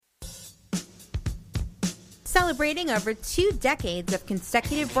Celebrating over 2 decades of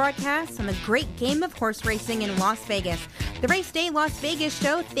consecutive broadcasts on the great game of horse racing in Las Vegas, the Race Day Las Vegas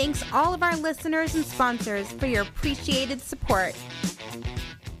show thanks all of our listeners and sponsors for your appreciated support.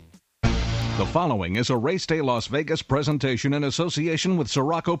 The following is a Race Day Las Vegas presentation in association with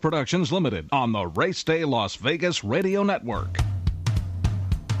Sirocco Productions Limited on the Race Day Las Vegas Radio Network.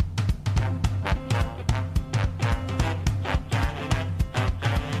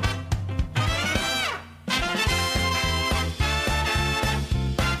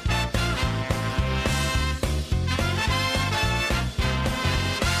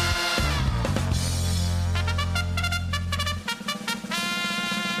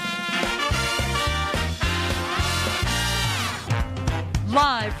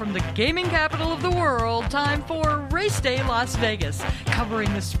 Live from the gaming capital of the world, time for Race Day Las Vegas,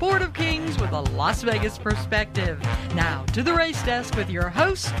 covering the sport of kings with a Las Vegas perspective. Now to the race desk with your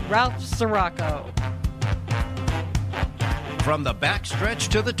host, Ralph Sirocco. From the backstretch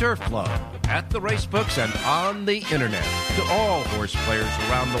to the turf club, at the race books and on the internet, to all horse players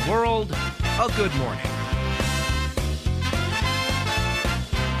around the world, a good morning.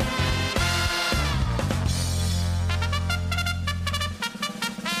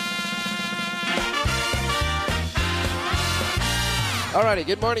 All righty,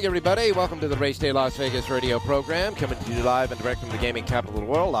 good morning, everybody. Welcome to the Race Day Las Vegas radio program, coming to you live and direct from the gaming capital of the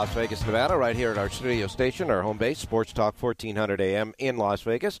world, Las Vegas, Nevada, right here at our studio station, our home base, Sports Talk 1400 AM in Las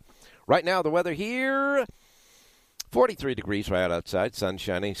Vegas. Right now, the weather here, 43 degrees right outside, sun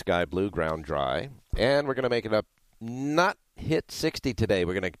shining, sky blue, ground dry, and we're going to make it up, not hit 60 today.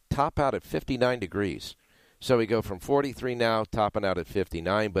 We're going to top out at 59 degrees. So we go from 43 now, topping out at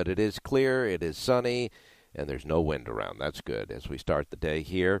 59, but it is clear, it is sunny, and there's no wind around. That's good as we start the day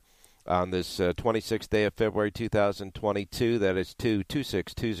here on this 26th day of February 2022. That is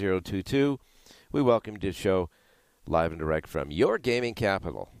 226-2022. We welcome you to the show live and direct from your gaming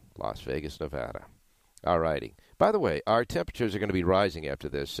capital, Las Vegas, Nevada. All righty. By the way, our temperatures are going to be rising after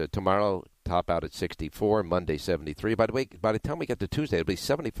this. Tomorrow, top out at 64, Monday 73. By the way, by the time we get to Tuesday, it'll be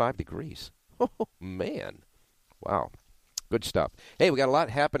 75 degrees. Oh, man. Wow. Good stuff. Hey, we got a lot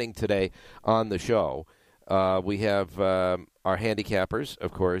happening today on the show. We have our handicappers,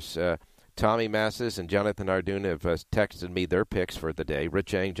 of course. Tommy Massis and Jonathan Ardoon have texted me their picks for the day.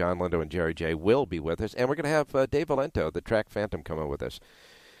 Rich Yang, John Lindo, and Jerry J will be with us. And we're going to have Dave Valento, the track phantom, come on with us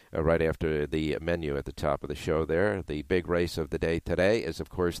right after the menu at the top of the show there. The big race of the day today is, of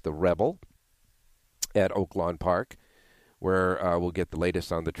course, the Rebel at Oaklawn Park, where we'll get the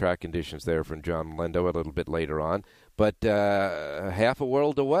latest on the track conditions there from John Lindo a little bit later on. But half a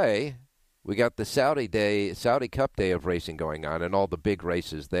world away, we got the Saudi Cup day of racing going on, and all the big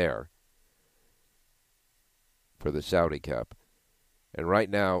races there for the Saudi Cup. And right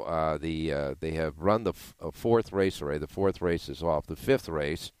now, they have run the fourth race already. The fourth race is off. The fifth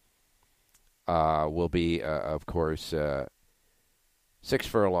race will be, of course, 6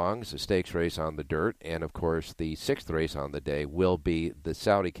 furlongs, a stakes race on the dirt, and of course, the sixth race on the day will be the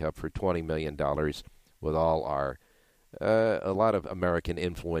Saudi Cup for $20 million, with all our a lot of American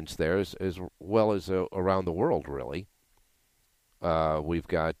influence there, as well as around the world, really. We've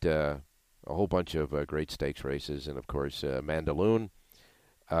got a whole bunch of great stakes races, and, of course, Mandaloun.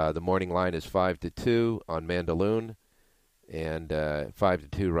 The morning line is 5-2 on Mandaloun, and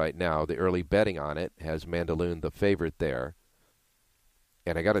 5-2 right now. The early betting on it has Mandaloun the favorite there.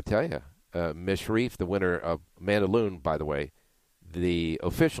 And I got to tell you, Mishrif, the winner of Mandaloun, by the way, the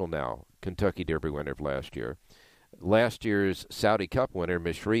official now Kentucky Derby winner of last year. Last year's Saudi Cup winner,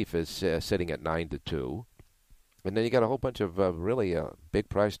 Mishrif, is sitting at 9-2. And then you got a whole bunch of really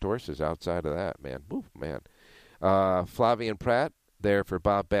big-priced horses outside of that, man. Woo, man. Flavian Pratt there for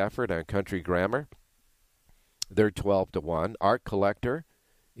Bob Baffert on Country Grammar. They're 12-1. Art Collector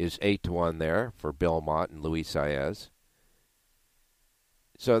is 8-1 there for Bill Mott and Luis Saez.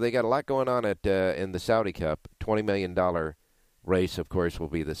 So they got a lot going on at in the Saudi Cup. $20 million race, of course, will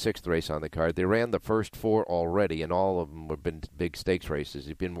be the sixth race on the card. They ran the first four already, and all of them have been big stakes races.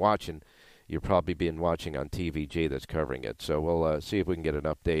 You've probably been watching on TVG that's covering it. So we'll see if we can get an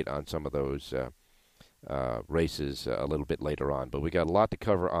update on some of those races a little bit later on. But we got a lot to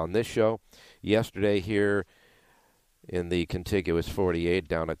cover on this show. Yesterday here in the contiguous 48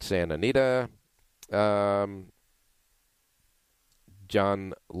 down at Santa Anita, Jerry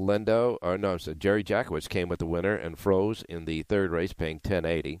Jackowitz came with the winner and froze in the third race, paying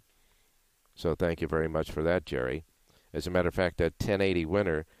 $10.80. So thank you very much for that, Jerry. As a matter of fact, that $10.80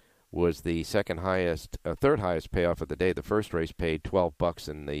 winner was the third highest payoff of the day. The first race paid $12,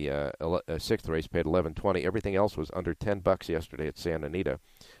 and the sixth race paid $11.20. Everything else was under $10 yesterday at Santa Anita.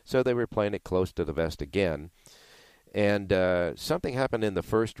 So they were playing it close to the vest again. And something happened in the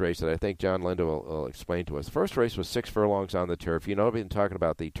first race that I think John Lindo will explain to us. The first race was 6 furlongs on the turf. You know, we've been talking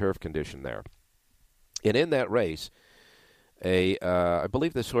about the turf condition there. And in that race, I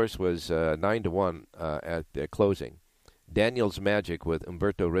believe this horse was 9-1 at the closing. Daniel's Magic with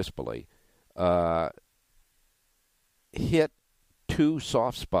Umberto Rispoli hit 2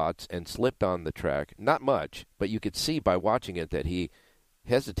 soft spots and slipped on the track. Not much, but you could see by watching it that he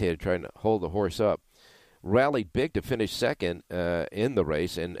hesitated trying to hold the horse up. Rallied big to finish second in the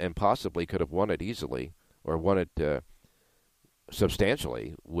race and possibly could have won it easily or won it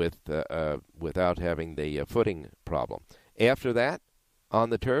substantially without having the footing problem. After that, on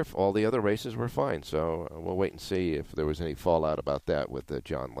the turf, all the other races were fine. So we'll wait and see if there was any fallout about that with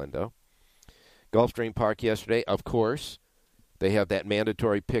John Lindo. Gulfstream Park yesterday, of course, they have that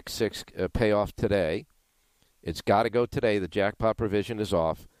mandatory pick 6 payoff today. It's got to go today. The jackpot provision is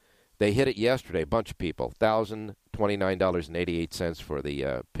off. They hit it yesterday, a bunch of people, $1,029.88 for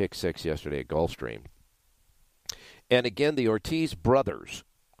the pick 6 yesterday at Gulfstream. And again, the Ortiz brothers,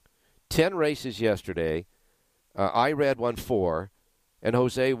 10 races yesterday. Irad won 4, and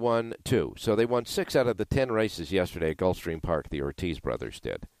Jose won 2. So they won 6 out of the 10 races yesterday at Gulfstream Park, the Ortiz brothers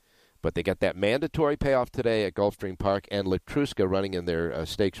did. But they got that mandatory payoff today at Gulfstream Park, and Latruska running in their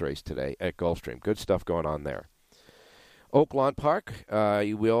stakes race today at Gulfstream. Good stuff going on there. Oaklawn Park,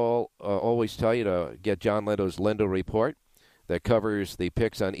 we'll always tell you to get John Lindo's Lindo Report that covers the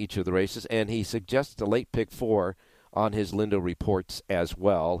picks on each of the races, and he suggests a late pick 4 on his Lindo Reports as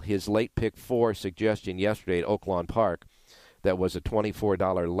well. His late pick 4 suggestion yesterday at Oaklawn Park, that was a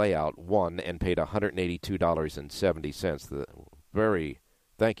 $24 layout, won and paid $182.70.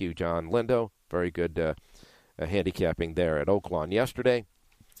 Thank you, John Lindo. Very good handicapping there at Oaklawn yesterday.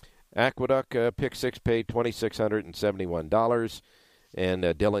 Aqueduct pick 6 paid $2,671, and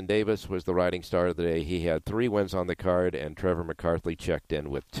Dylan Davis was the riding star of the day. He had 3 wins on the card, and Trevor McCarthy checked in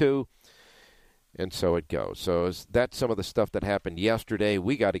with 2, and so it goes. So that's some of the stuff that happened yesterday.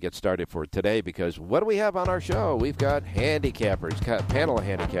 We got to get started for today, because what do we have on our show? We've got handicappers, panel of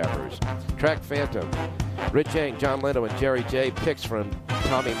handicappers, Track Phantom, Rich Yang, John Lindo, and Jerry J. Picks from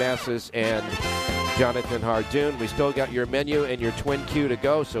Tommy Massis and Jonathan Hardoon. We still got your menu and your twin queue to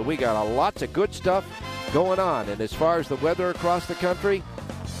go, so we got lots of good stuff going on. And as far as the weather across the country,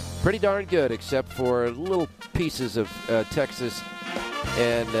 pretty darn good, except for little pieces of Texas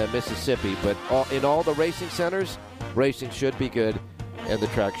and Mississippi. But in all the racing centers, racing should be good, and the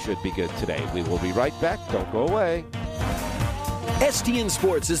track should be good today. We will be right back. Don't go away. STN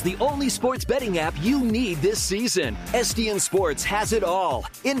Sports is the only sports betting app you need this season. STN Sports has it all.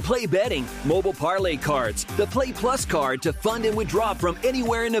 In-play betting, mobile parlay cards, the Play Plus card to fund and withdraw from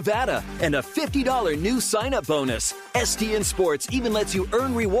anywhere in Nevada, and a $50 new sign-up bonus. STN Sports even lets you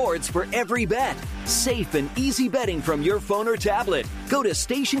earn rewards for every bet. Safe and easy betting from your phone or tablet. Go to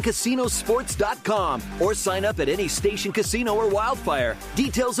StationCasinoSports.com or sign up at any Station Casino or Wildfire.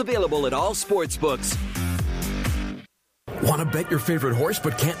 Details available at all sportsbooks. Want to bet your favorite horse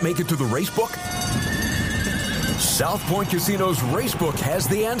but can't make it to the racebook? South Point Casino's Racebook has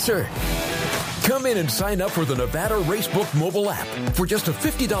the answer. Come in and sign up for the Nevada Racebook mobile app. For just a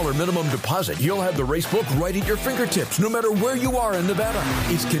 $50 minimum deposit, you'll have the Racebook right at your fingertips, no matter where you are in Nevada.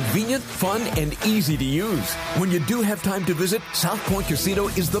 It's convenient, fun, and easy to use. When you do have time to visit, South Point Casino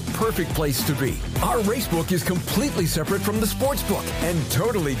is the perfect place to be. Our Racebook is completely separate from the Sportsbook and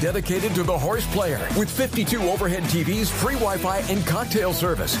totally dedicated to the horse player. With 52 overhead TVs, free Wi-Fi, and cocktail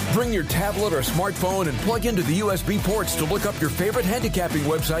service. Bring your tablet or smartphone and plug into the USB ports to look up your favorite handicapping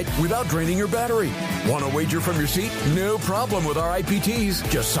website without draining your battery. Want to wager from your seat? No problem with our IPTs.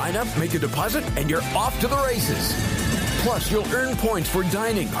 Just sign up, make a deposit, and you're off to the races. Plus, you'll earn points for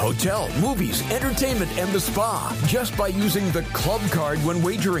dining, hotel, movies, entertainment, and the spa just by using the club card when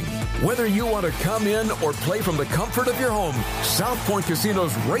wagering. Whether you want to come in or play from the comfort of your home, South Point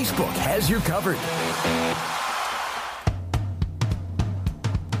Casino's Racebook has you covered.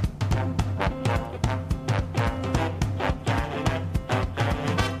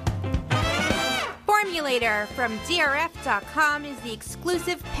 From DRF.com is the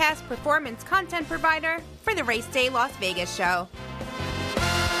exclusive past performance content provider for the Race Day Las Vegas show.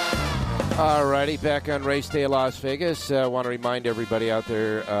 All righty, back on Race Day Las Vegas. I want to remind everybody out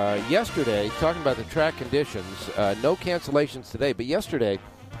there, yesterday, talking about the track conditions, no cancellations today, but yesterday,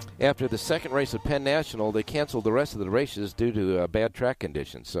 after the second race at Penn National, they canceled the rest of the races due to bad track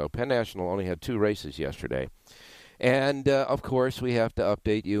conditions. So Penn National only had 2 races yesterday. And, of course, we have to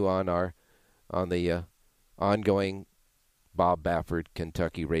update you on the ongoing Bob Baffert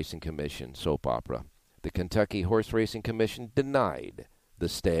Kentucky Racing Commission soap opera. The Kentucky Horse Racing Commission denied the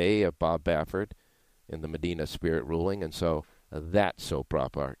stay of Bob Baffert in the Medina Spirit ruling, and so that soap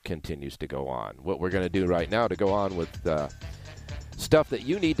opera continues to go on. What we're going to do right now to go on with stuff that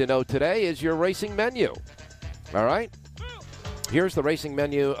you need to know today is your racing menu. All right? Here's the racing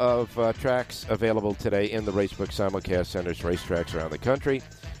menu of tracks available today in the Racebook simulcast centers, racetracks around the country.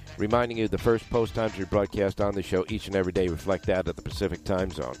 Reminding you the first post times we broadcast on the show each and every day reflect that of the Pacific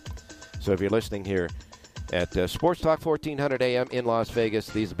time zone. So if you're listening here at Sports Talk 1400 AM in Las Vegas,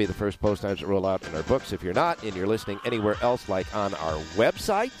 these will be the first post times that roll out in our books. If you're not and you're listening anywhere else, like on our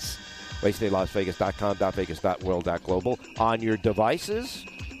websites, racedaylasvegas.com, .vegas.world.global, on your devices,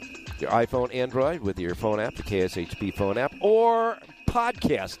 your iPhone, Android, with your phone app, the KSHP phone app, or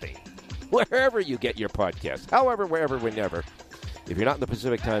podcasting, wherever you get your podcasts. However, wherever, whenever. If you're not in the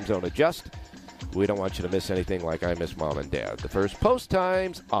Pacific time zone, adjust. We don't want you to miss anything like I miss Mom and Dad. The first post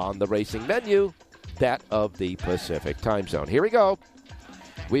times on the racing menu, that of the Pacific time zone. Here we go.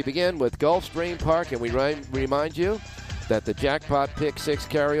 We begin with Gulfstream Park, and we remind you that the jackpot pick 6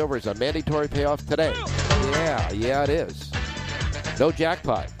 carryover is a mandatory payoff today. Yeah, it is. No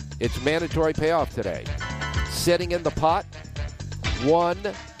jackpot. It's mandatory payoff today. Sitting in the pot,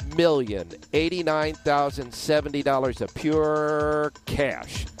 $1,089,070 of pure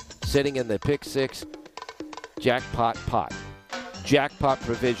cash sitting in the pick 6 jackpot pot. Jackpot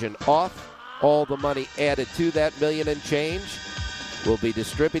provision off. All the money added to that million and change will be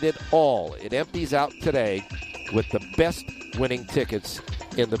distributed all. It empties out today with the best winning tickets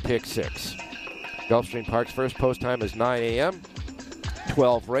in the pick 6. Gulfstream Park's first post time is 9 a.m.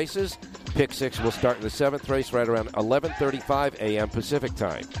 12 races. Pick 6 will start in the 7th race right around 11:35 a.m. Pacific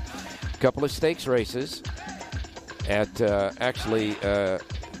time. A couple of stakes races at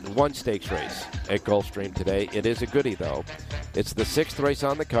one stakes race at Gulfstream today. It is a goodie, though. It's the 6th race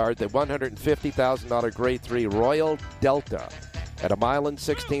on the card, the $150,000 Grade 3 Royal Delta at 1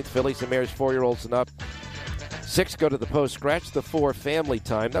 16th mile, fillies and mares, 4-year-olds and up. 6 go to the post. Scratch the 4 family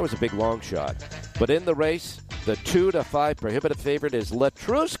time. That was a big long shot. But in the race, the 2-5 prohibitive favorite is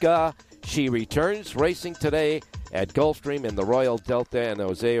Latruska. She returns racing today at Gulfstream in the Royal Delta, and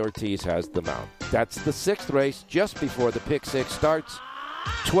Jose Ortiz has the mount. That's the 6th race just before the pick 6 starts.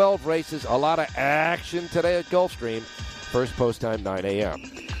 12 races, a lot of action today at Gulfstream. First post time, 9 a.m.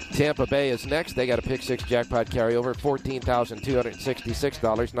 Tampa Bay is next. They got a pick 6 jackpot carryover,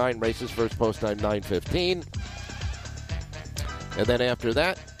 $14,266. 9 races, first post time, 9:15. And then after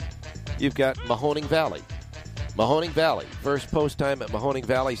that, you've got Mahoning Valley. Mahoning Valley, first post time at Mahoning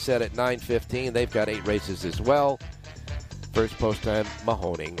Valley set at 9:15. They've got 8 races as well. First post time,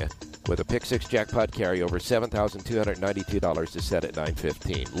 Mahoning, with a pick 6 jackpot carryover, $7,292 is set at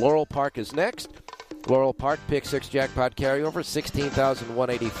 9:15. Laurel Park is next. Laurel Park, pick 6 jackpot carryover,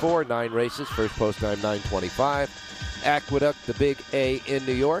 $16,184. 9 races, first post time, 9:25. Aqueduct, the Big A in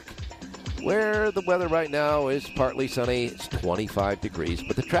New York, where the weather right now is partly sunny. It's 25 degrees,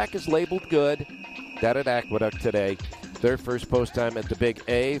 but the track is labeled good. That at Aqueduct today. Their first post time at the Big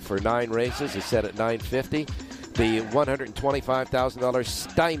A for 9 races is set at 9:50. The $125,000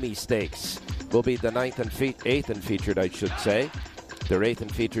 Stymie Stakes will be the 8th and featured, I should say. Their 8th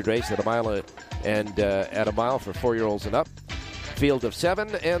and featured race at a mile for 4-year-olds and up. Field of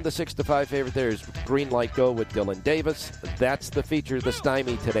 7, and the 6-5 favorite there is Green Light Go with Dylan Davis. That's the feature, the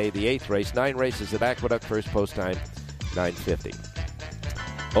Stymie today, the 8th race. 9 races at Aqueduct, first post time, 9:50.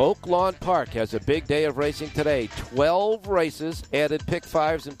 Oak Lawn Park has a big day of racing today. 12 races, added pick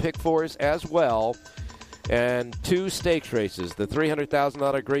 5s and pick 4s as well. And 2 stakes races. The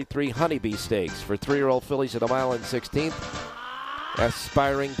 $300,000 Grade 3 Honeybee Stakes for 3-year-old fillies at 1 16th.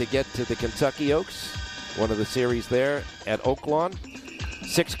 Aspiring to get to the Kentucky Oaks, one of the series there at Oak Lawn.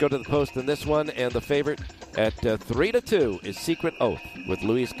 6 go to the post in this one, and the favorite at 3-2 is Secret Oath with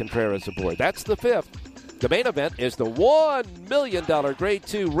Luis Contreras aboard. That's the 5th. The main event is the $1 million Grade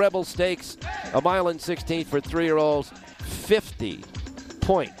 2 Rebel Stakes, 1 16th for 3-year-olds, 50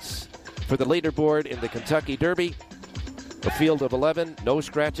 points for the leaderboard in the Kentucky Derby. A field of 11, no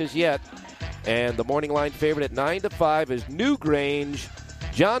scratches yet. And the morning line favorite at 9-5 is Newgrange.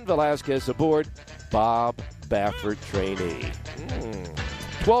 John Velasquez aboard, Bob Baffert trainee.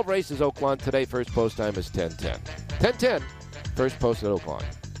 12 races Oak Lawn today. First post time is 10:10. 10:10, first post at Oak Lawn.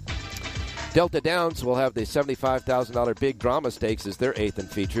 Delta Downs will have the $75,000 Big Drama Stakes as their 8th and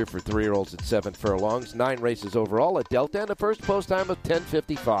feature for 3-year-olds at 7 furlongs. 9 races overall at Delta, and a first post time of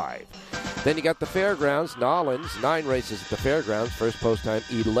 10:55. Then you got the Fairgrounds, Nollins, 9 races at the Fairgrounds. First post time,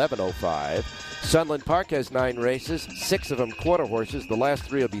 11:05. Sunland Park has 9 races, 6 of them quarter horses. The last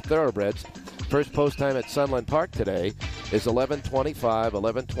 3 will be thoroughbreds. First post time at Sunland Park today is 11:25.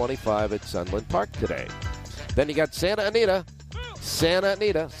 11:25 at Sunland Park today. Then you got Santa Anita,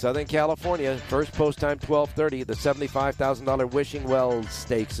 Southern California. First post time, 12:30. The $75,000 Wishing Wells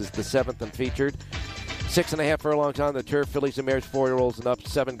Stakes is the 7th and featured. 6.5 furlongs on the turf. Fillies and mares, 4-year-olds and up.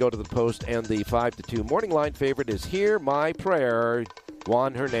 7 go to the post, and the 5-2 morning line favorite is Hear My Prayer.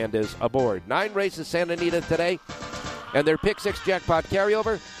 Juan Hernandez aboard. 9 races, Santa Anita today, and their Pick 6 jackpot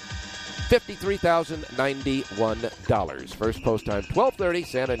carryover, $53,091. First post time, 12:30,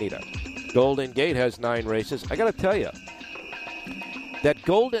 Santa Anita. Golden Gate has 9 races. I got to tell you, that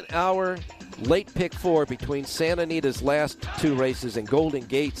Golden Hour late pick 4 between Santa Anita's last 2 races and Golden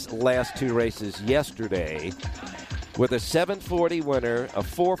Gate's last 2 races yesterday, with a 740 winner, a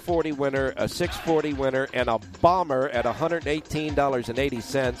 440 winner, a 640 winner, and a bomber at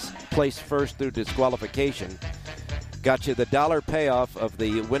 $118.80, placed first through disqualification, got you the dollar payoff of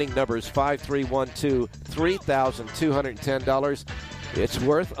the winning numbers 5, 3, 1, 2, $3,210. It's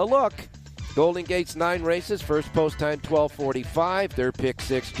worth a look. Golden Gate's 9 races, first post time 12:45. Their Pick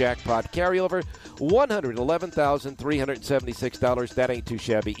 6 jackpot carryover, $111,376. That ain't too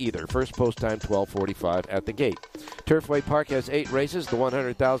shabby either. First post time 12:45 at the gate. Turfway Park has 8 races. The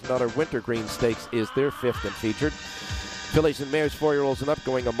 $100,000 Wintergreen Stakes is their 5th and featured. Fillies and mares, 4-year-olds and up,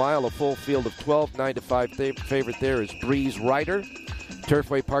 going a mile, a full field of 12. 9-5 favorite there is Breeze Rider.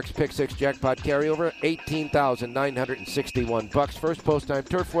 Turfway Park's Pick 6 jackpot carryover, $18,961. First post time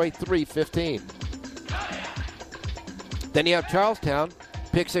Turfway, 3:15. Then you have Charlestown,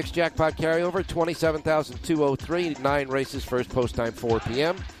 Pick 6 jackpot carryover, $27,203. 9 races, first post time 4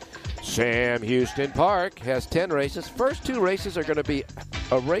 p.m. Sam Houston Park has 10 races. First 2 races are going to be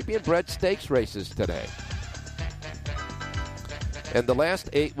Arabian Bred Stakes races today, and the last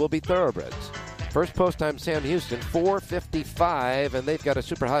 8 will be thoroughbreds. First post time, Sam Houston, 4:55, and they've got a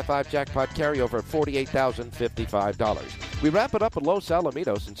super high 5 jackpot carryover of $48,055. We wrap it up at Los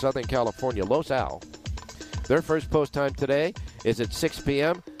Alamitos in Southern California. Los Al. Their first post time today is at 6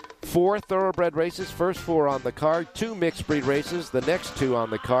 p.m. 4 thoroughbred races, first 4 on the card, 2 mixed breed races, the next 2 on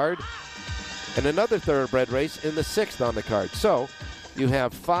the card, and another thoroughbred race in the 6th on the card. So you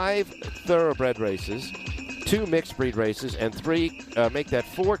have 5 thoroughbred races, 2 mixed breed races, and 3, make that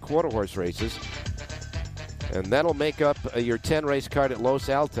 4 quarter horse races. And that'll make up your 10 race card at Los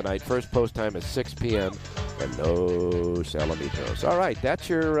Al tonight. First post time is 6 p.m. and Los Alamitos. All right, that's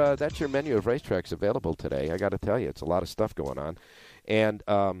your menu of racetracks available today. I got to tell you, it's a lot of stuff going on. And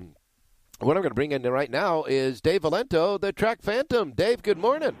what I'm going to bring in right now is Dave Valento, the Track Phantom. Dave, good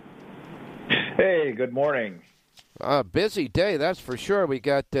morning. Hey, good morning. Busy day, that's for sure. We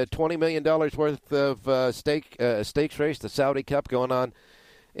got $20 million worth of stakes race, the Saudi Cup, going on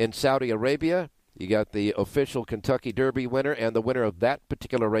in Saudi Arabia. You got the official Kentucky Derby winner and the winner of that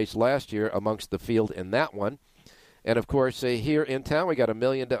particular race last year amongst the field in that one. And, of course, here in town, we got $1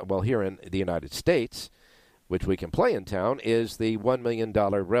 million. Well, here in the United States, which we can play in town, is the $1 million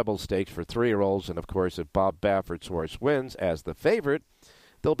Rebel Stakes for 3-year-olds. And, of course, if Bob Baffert's horse wins as the favorite,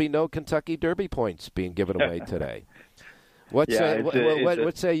 there'll be no Kentucky Derby points being given away today. What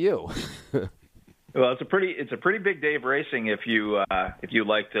say you? Well, it's a pretty big day of racing if you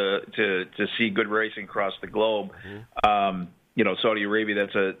like to see good racing across the globe. Mm-hmm. Saudi Arabia,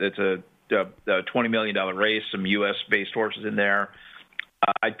 that's a $20 million race. Some U.S. based horses in there.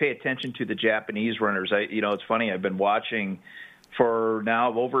 I'd pay attention to the Japanese runners. It's funny. I've been watching for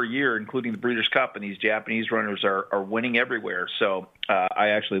now over a year, including the Breeders' Cup, and these Japanese runners are winning everywhere. So I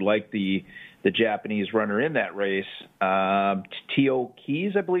actually like the Japanese runner in that race. T.O.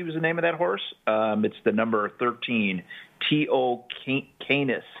 Keys, I believe, is the name of that horse. It's the number 13, T.O.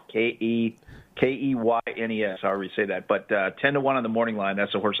 Keynes, Keynes, however you say that. But 10-1 on the morning line,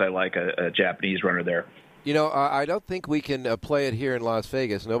 that's a horse I like, a Japanese runner there. I don't think we can play it here in Las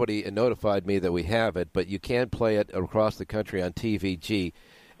Vegas. Nobody notified me that we have it, but you can play it across the country on TVG.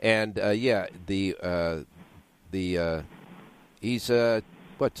 And, he's...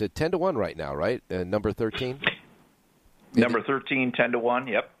 What's it, 10-1 right now, right? Number 13? Number 13, 10-1,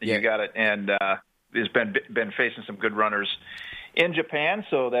 yep. Yeah. You got it. And has been facing some good runners in Japan,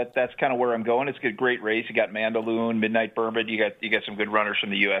 so that's kind of where I'm going. It's a great race. You got Mandaloon, Midnight Bourbon. You got some good runners from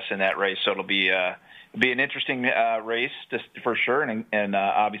the U.S. in that race, so it'll be an interesting race for sure. And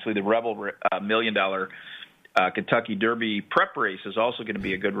obviously the Rebel $1 million Kentucky Derby prep race is also going to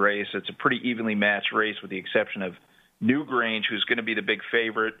be a good race. It's a pretty evenly matched race with the exception of Newgrange, who's going to be the big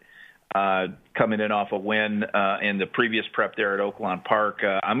favorite. coming in off a win in the previous prep there at Oaklawn Park.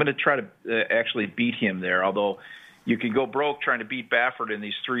 I'm going to try to actually beat him there, although you can go broke trying to beat Baffert in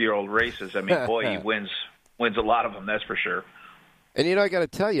these 3-year-old races. I mean, boy, he wins a lot of them, that's for sure. And, I got to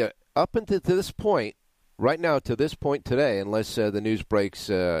tell you, up until this point, right now to this point today, unless the news breaks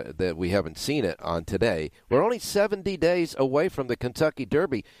that we haven't seen it on today, we're only 70 days away from the Kentucky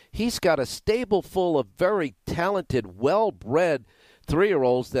Derby. He's got a stable full of very talented, well-bred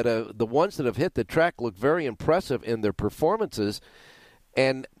 3-year-olds that the ones that have hit the track look very impressive in their performances.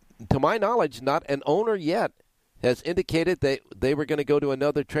 And to my knowledge, not an owner yet has indicated that they were going to go to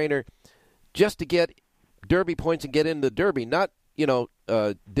another trainer just to get Derby points and get into the Derby, not,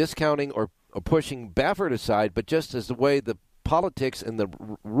 discounting or pushing Baffert aside, but just as the way the politics and the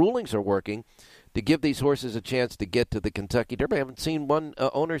rulings are working to give these horses a chance to get to the Kentucky Derby. I haven't seen one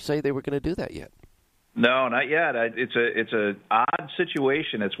owner say they were going to do that yet. No, not yet. It's a odd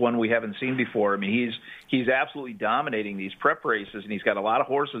situation. It's one we haven't seen before. I mean, he's absolutely dominating these prep races, and he's got a lot of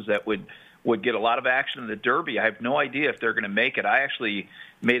horses that would get a lot of action in the Derby. I have no idea if they're going to make it. I actually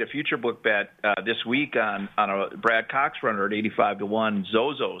made a future book bet this week on a Brad Cox runner at 85-1,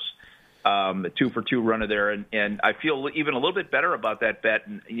 Zozos, a 2-for-2 runner there, and I feel even a little bit better about that bet,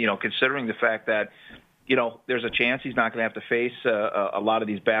 and, considering the fact that there's a chance he's not going to have to face a lot of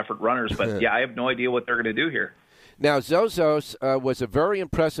these Baffert runners. But, yeah, I have no idea what they're going to do here. Now, Zozos was a very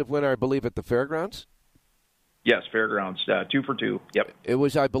impressive winner, I believe, at the Fairgrounds. Yes, Fairgrounds, 2-for-2. Yep. It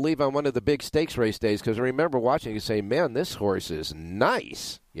was, I believe, on one of the big stakes race days, because I remember watching and saying, man, this horse is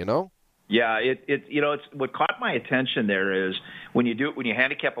nice, Yeah, it's what caught my attention there is when you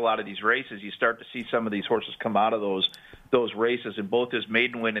handicap a lot of these races, you start to see some of these horses come out of those races, and both his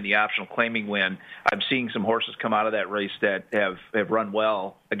maiden win and the optional claiming win, I'm seeing some horses come out of that race that have run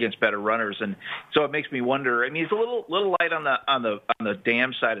well against better runners, and so it makes me wonder. I mean, he's a little light on the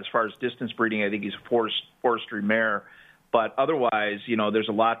dam side as far as distance breeding. I think he's a forestry mare, but otherwise, there's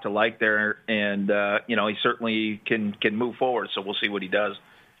a lot to like there, and he certainly can move forward. So we'll see what he does.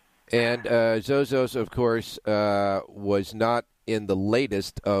 And Zozos, of course, was not in the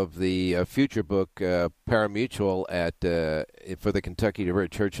latest of the future book Parimutuel for the Kentucky Derby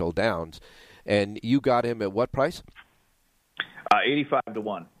at Churchill Downs, and you got him at what price?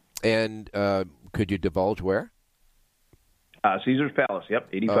 85-1. And could you divulge where? Caesar's Palace. Yep,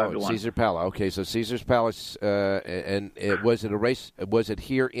 85-1. Caesar Palace. Okay, so Caesar's Palace, was it a race? Was it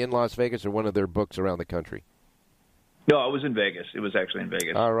here in Las Vegas or one of their books around the country? No, it was in Vegas. It was actually in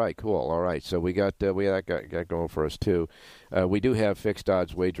Vegas. All right, cool. All right, so we got that got going for us too. We do have fixed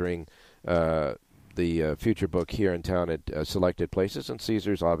odds wagering the future book here in town at selected places, and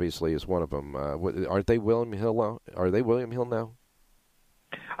Caesars obviously is one of them. Aren't they William Hill now? Are they William Hill now?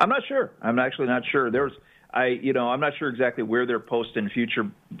 I'm not sure. I'm actually not sure. I'm not sure exactly where they're posting future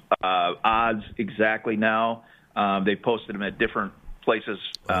odds exactly now. They posted them at different places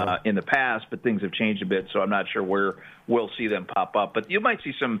in the past, but things have changed a bit, so I'm not sure where we'll see them pop up. But you might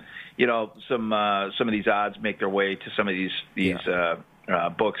see some of these odds make their way to some of these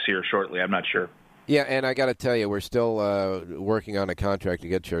books here shortly. I'm not sure. Yeah, and I got to tell you, we're still working on a contract to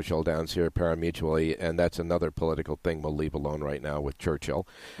get Churchill Downs here parimutually, and that's another political thing we'll leave alone right now with Churchill.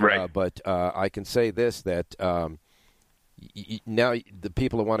 Right. But I can say this, that now the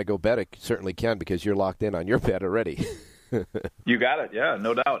people who want to go bet it certainly can, because you're locked in on your bet already. You got it. Yeah,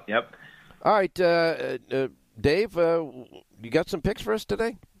 no doubt. Yep. All right, Dave, you got some picks for us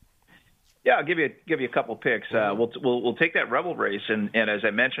today? Yeah, I'll give you a couple picks. We'll take that Rebel race, and as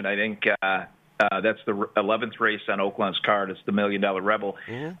I mentioned, I think that's the 11th race on Oakland's card. It's the $1 Million Rebel.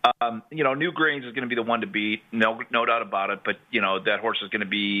 Mm-hmm. Newgrange is going to be the one to beat, no doubt about it. But that horse is going to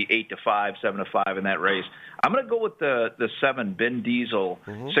be 8-5, 7-5 in that race. I'm going to go with the 7 Ben Diesel,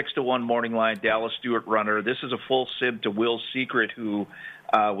 6-1 morning line Dallas Stewart runner. This is a full sib to Will Secret, who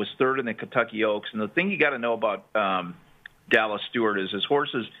was third in the Kentucky Oaks. And the thing you got to know about Dallas Stewart is his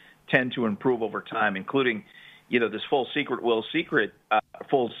horses tend to improve over time, including this full sibling,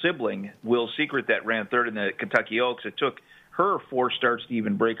 Will Secret, that ran third in the Kentucky Oaks. It took her 4 starts to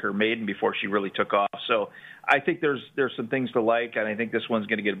even break her maiden before she really took off. So I think there's some things to like, and I think this one's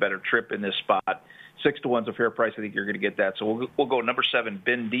going to get a better trip in this spot. 6-1's a fair price. I think you're going to get that. So we'll go number 7,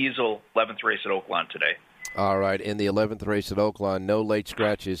 Ben Diesel, 11th race at Oaklawn today. All right, in the 11th race at Oaklawn, no late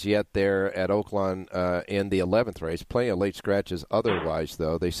scratches yet there at Oaklawn in the 11th race. Plenty of late scratches otherwise,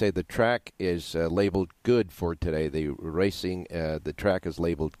 though. They say the track is labeled good for today. The track is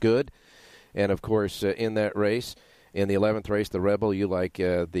labeled good. And, of course, in that race, in the 11th race, the Rebel, you like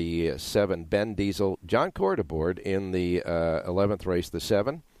the 7, Ben Diesel. John Court aboard in the 11th race, the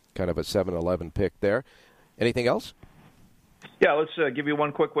 7. Kind of a 7-11 pick there. Anything else? Yeah, let's give you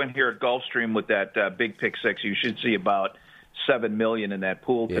one quick win here at Gulfstream with that big pick six. You should see about $7 million in that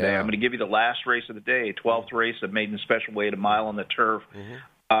pool today. Yeah. I'm going to give you the last race of the day, 12th race of maiden special weight, a mile on the turf.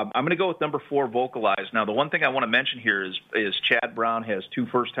 I'm going to go with number 4, Vocalize. Now, the one thing I want to mention here is Chad Brown has 2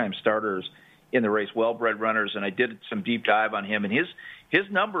 first-time starters in the race, well-bred runners, and I did some deep dive on him. And his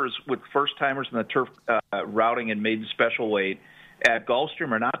numbers with first-timers in the turf routing and maiden special weight at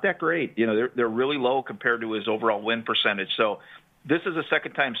Gulfstream are not that great. You know, they're really low compared to his overall win percentage. So this is a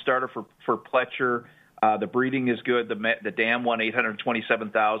second-time starter for Pletcher. The breeding is good. The dam won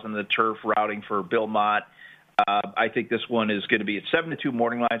 $827,000. The turf routing for Bill Mott. I think this one is going to be at 7-2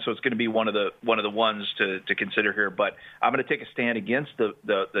 morning line, so it's going to be one of the ones to consider here. But I'm going to take a stand against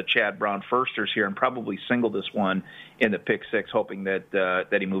the Chad Brown firsters here and probably single this one in the pick six, hoping that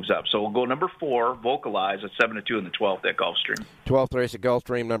he moves up. So we'll go number 4, Vocalize, at 7-2 in the 12th at Gulfstream. 12th race at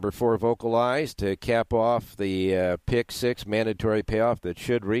Gulfstream, number 4, Vocalize, to cap off the pick six mandatory payoff that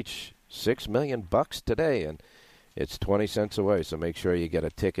should reach $6 million today, and it's 20 cents away. So make sure you get a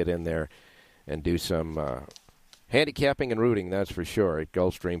ticket in there and do some handicapping and rooting, that's for sure, at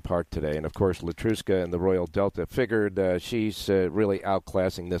Gulfstream Park today. And, of course, Latruska and the Royal Delta figured she's really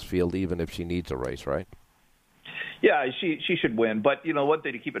outclassing this field even if she needs a race, right? Yeah, she should win. But, you know, one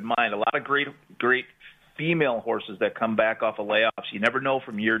thing to keep in mind, a lot of great female horses that come back off of layoffs, you never know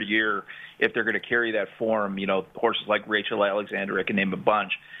from year to year if they're going to carry that form. You know, horses like Rachel Alexander, I can name a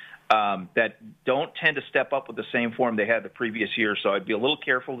bunch, that don't tend to step up with the same form they had the previous year. So I'd be a little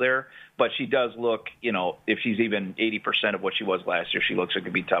careful there. But she does look, you know, if she's even 80% of what she was last year, she looks like it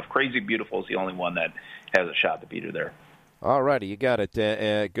could be tough. Crazy Beautiful is the only one that has a shot to beat her there. All righty, you got it.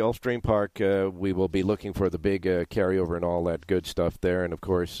 At Gulfstream Park, we will be looking for the big carryover and all that good stuff there. And, of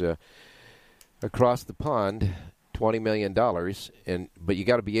course, across the pond, $20 million, but you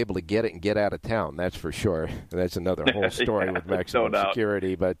got to be able to get it and get out of town, that's for sure. That's another whole story with maximum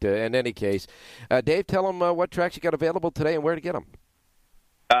security. But in any case, Dave, tell them what tracks you got available today and where to get them.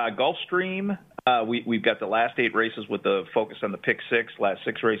 Gulfstream, we've got the last 8 races with the focus on the pick six. Last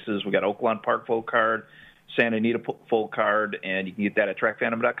 6 races, we got Oaklawn Park full card, Santa Anita full card, and you can get that at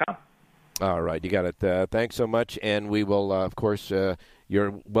trackphantom.com. All right, you got it. Thanks so much, and we will, of course,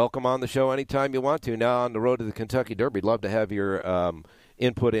 you're welcome on the show anytime you want to. Now on the road to the Kentucky Derby, love to have your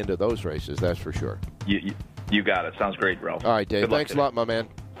input into those races, that's for sure. You got it. Sounds great, Ralph. All right, Dave. Thanks a lot, my man.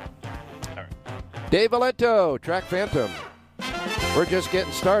 All right. Dave Valento, Track Phantom. We're just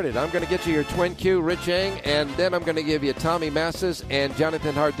getting started. I'm going to get you your Twin Q, Rich Eng, and then I'm going to give you Tommy Massis and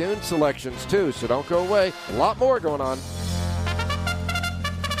Jonathan Hardoon selections, too, so don't go away. A lot more going on.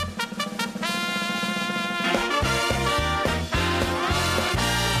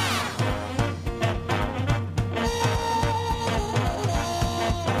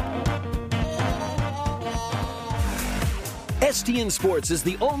 STN Sports is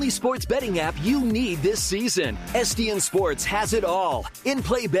the only sports betting app you need this season. STN Sports has it all.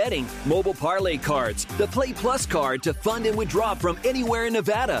 In-play betting, mobile parlay cards, the Play Plus card to fund and withdraw from anywhere in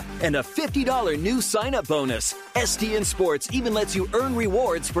Nevada, and a $50 new sign-up bonus. STN Sports even lets you earn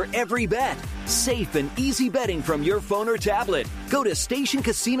rewards for every bet. Safe and easy betting from your phone or tablet. Go to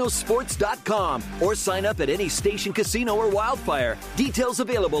StationCasinoSports.com or sign up at any Station Casino or Wildfire. Details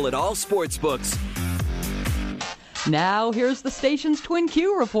available at all sportsbooks. Now, here's the station's Twin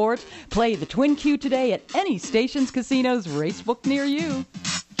Q report. Play the Twin Q today at any Station's Casino's racebook near you.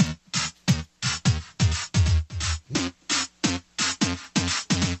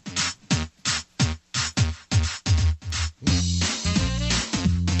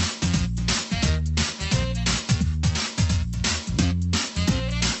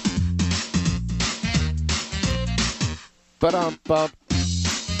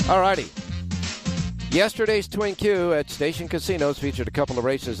 All righty. Yesterday's Twin Q at Station Casinos featured a couple of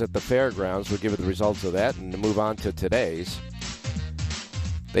races at the fairgrounds. We'll give you the results of that and move on to today's.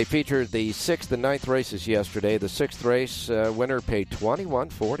 They featured the 6th and 9th races yesterday. The 6th race winner paid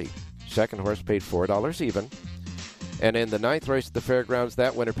 $21.40. Second horse paid $4 even. And in the 9th race at the fairgrounds,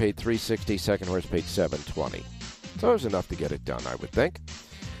 that winner paid $3.60. Second horse paid $7.20. So it was enough to get it done, I would think.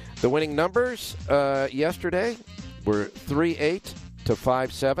 The winning numbers yesterday were 3-8 to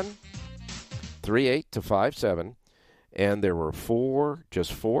 5-7. 3-8 to 5-7, and there were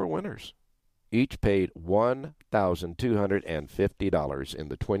just four winners. Each paid $1,250 in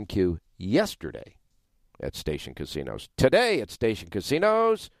the Twin Q yesterday at Station Casinos. Today at Station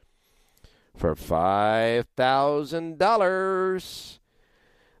Casinos for $5,000.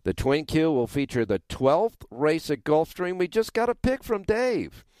 The Twin Q will feature the 12th race at Gulfstream. We just got a pick from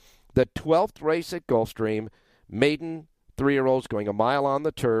Dave. The 12th race at Gulfstream, maiden 3-year-olds going a mile on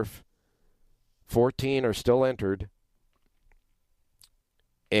the turf. 14 are still entered.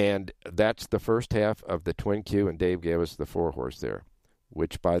 And that's the first half of the Twin Q, and Dave gave us the 4-horse there,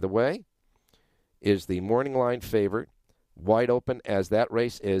 which, by the way, is the morning line favorite, wide open as that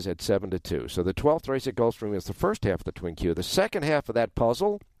race is at 7-2. So the 12th race at Gulfstream is the first half of the Twin Q. The second half of that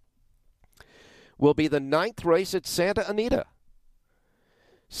puzzle will be the 9th race at Santa Anita.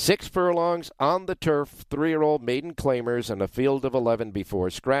 6 furlongs on the turf, 3-year-old maiden claimers, and a field of 11 before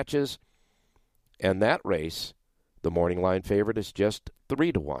scratches. And that race, the morning line favorite is just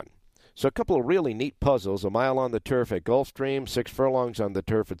 3-1. So a couple of really neat puzzles. A mile on the turf at Gulfstream, 6 furlongs on the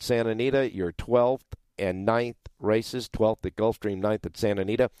turf at Santa Anita, your 12th and 9th races, 12th at Gulfstream, 9th at Santa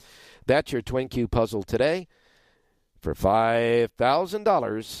Anita. That's your Twin Q puzzle today for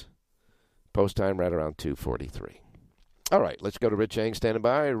 $5,000. Post time right around 2:43. All right, let's go to Rich Eng standing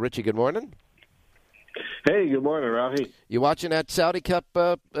by. Richie, good morning. Hey, good morning, Ralphie. You watching that Saudi Cup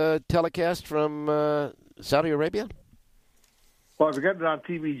telecast from Saudi Arabia? Well, I've got it on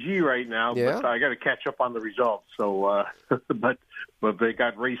TVG right now, but I got to catch up on the results. So, but they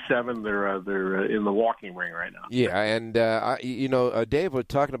got race 7. They're in the walking ring right now. Yeah, and Dave was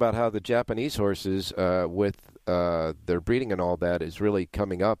talking about how the Japanese horses, with their breeding and all that, is really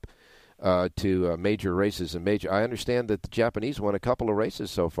coming up to major races and major. I understand that the Japanese won a couple of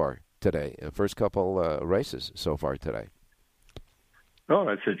races so far today. First couple races so far today. Oh,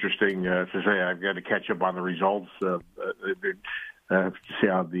 that's interesting to say. I've got to catch up on the results. To see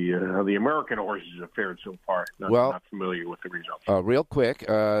how the American horses have fared so far. Not familiar with the results. Real quick,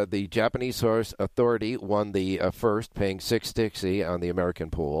 the Japanese horse Authority won the first, paying $660 on the American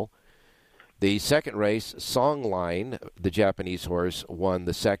pool. The second race, Songline, the Japanese horse, won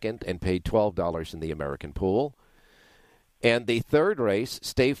the second and paid $12 in the American pool. And the third race,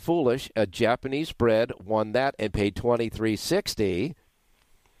 Stay Foolish, a Japanese bred, won that and paid $23.60.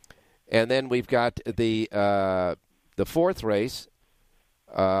 And then we've got the fourth race,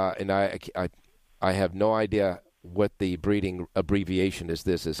 and I have no idea what the breeding abbreviation is.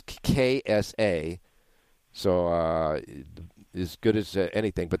 This is KSA, so as good as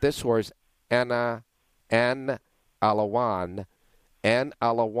anything. But this horse, An Alawan,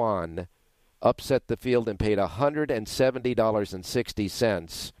 upset the field and paid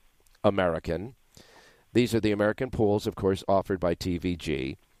 $170.60 American. These are the American pools, of course, offered by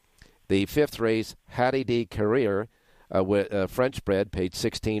TVG. The fifth race, Hattie D. Career, French bred, paid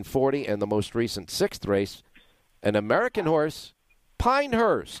 $16.40, and the most recent sixth race, an American horse,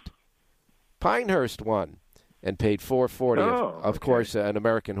 Pinehurst won and paid $4.40. Of course, an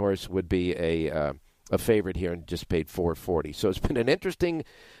American horse would be a favorite here and just paid $4.40. So it's been an interesting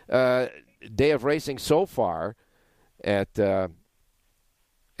day of racing so far at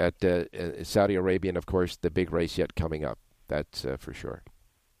Saudi Arabia, and of course the big race yet coming up. That's for sure.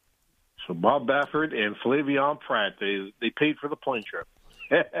 So Bob Baffert and Flavien Prat, they paid for the plane trip.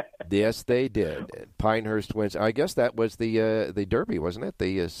 Yes, they did. Pinehurst wins. I guess that was the Derby, wasn't it?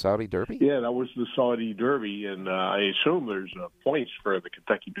 The Saudi Derby? Yeah, that was the Saudi Derby, and I assume there's points for the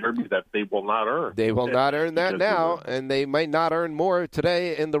Kentucky Derby that they will not earn. They will not earn that now, and they might not earn more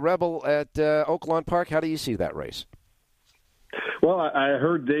today in the Rebel at Oaklawn Park. How do you see that race? Well, I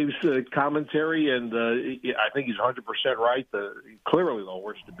heard Dave's commentary, and I think he's 100% right. Clearly, the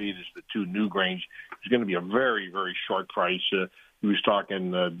horse to beat is the 2 Newgrange. It's going to be a very, very short price. He was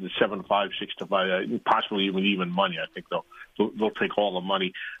talking the 7-5, 6-5, possibly even money. I think they'll take all the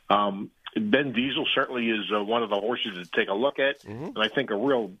money. Ben Diesel certainly is one of the horses to take a look at, and I think a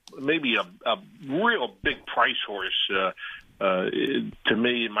real big price horse. To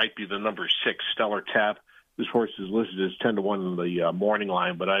me, it might be the number 6, Stellar Tap. This horse is listed as 10-1 in the morning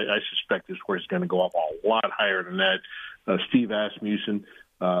line, but I suspect this horse is going to go up a lot higher than that. Steve Asmussen,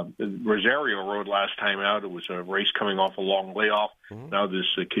 Rosario rode last time out. It was a race coming off a long layoff. Now this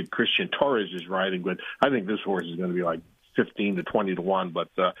kid Christian Torres is riding, but I think this horse is going to be like 15 to 20-1. But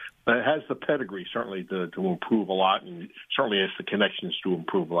it has the pedigree certainly to improve a lot, and certainly has the connections to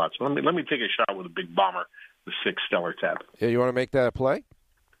improve a lot. So let me take a shot with a big bomber, the 6 Stellar Tap. Yeah, you want to make that a play?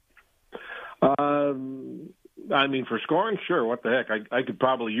 I mean, for scoring, sure. What the heck? I could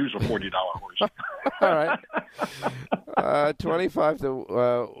probably use a $40 horse. All right.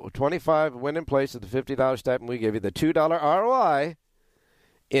 25 win in place at the $50 stipend. We give you the $2 ROI.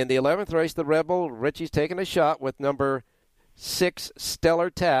 In the 11th race, the Rebel, Richie's taking a shot with number 6,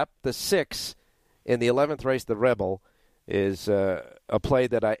 Stellar Tap. The 6 in the 11th race, the Rebel, is a play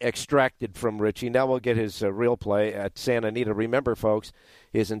that I extracted from Richie. Now we'll get his real play at Santa Anita. Remember, folks,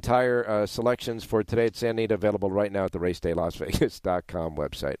 his entire selections for today at Santa Anita available right now at the RaceDayLasVegas.com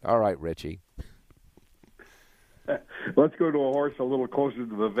website. All right, Richie. Let's go to a horse a little closer to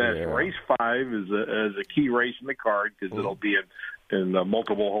the vest. Yeah. Race 5 is a key race in the card because it'll be in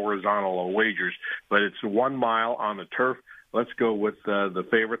multiple horizontal wagers, but it's 1 mile on the turf. Let's go with the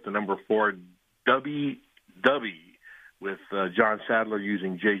favorite, the number 4, W, with John Sadler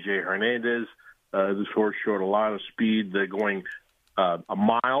using J.J. Hernandez. This horse showed a lot of speed, going a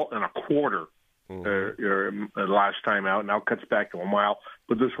mile and a quarter last time out. Now cuts back to a mile.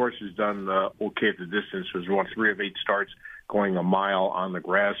 But this horse has done okay at the distance. Has won 3 of 8 starts going a mile on the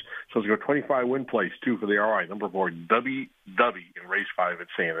grass. So let's go 25 win place, 2 for the RI. Number 4, W in race 5 at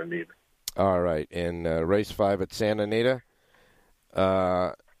Santa Anita. All right. In race 5 at Santa Anita,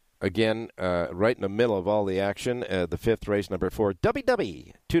 again, right in the middle of all the action, the 5th race, number 4,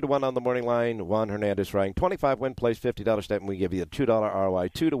 WW, 2-1 on the morning line. Juan Hernandez riding, 25 win place, $50 step, and we give you a $2 ROI,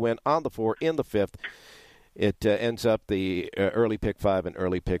 2 to win on the 4 in the 5th. It ends up the early pick 5 and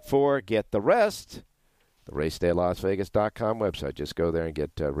early pick 4. Get the rest. The RacedayLasVegas.com website. Just go there and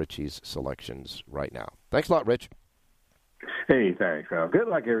get Richie's selections right now. Thanks a lot, Rich. Hey, thanks, Ralph. Good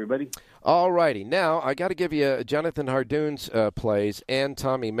luck, everybody. All righty. Now, I got to give you Jonathan Hardoon's plays and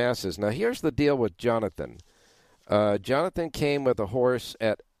Tommy Mass's. Now, here's the deal with Jonathan. Jonathan came with a horse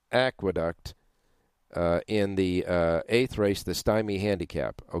at Aqueduct in the 8th race, the Stymie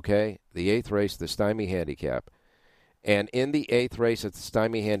Handicap, okay? The 8th race, the Stymie Handicap. And in the 8th race at the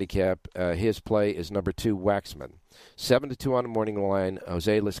Stymie Handicap, his play is number 2, Waxman. 7-2 on the morning line,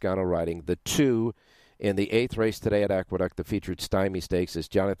 Jose Lizcano riding. The 2 in the 8th race today at Aqueduct, the featured Stymie Stakes, is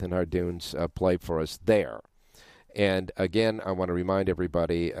Jonathan Hardoon's play for us there. And again, I want to remind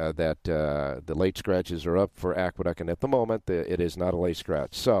everybody that the late scratches are up for Aqueduct, and at the moment, it is not a late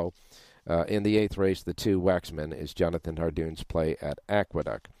scratch. So, in the 8th race, the 2, Waxman, is Jonathan Hardoon's play at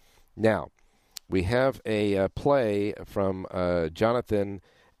Aqueduct. Now, we have a play from Jonathan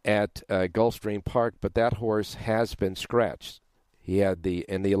at Gulfstream Park, but that horse has been scratched. He had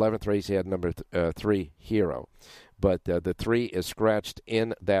in the 11th race, he had number 3, Hero. But the 3 is scratched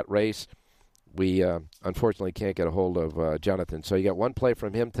in that race. We unfortunately can't get a hold of Jonathan. So you got one play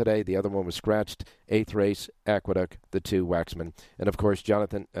from him today. The other one was scratched. 8th race, Aqueduct, the 2, Waxman. And, of course,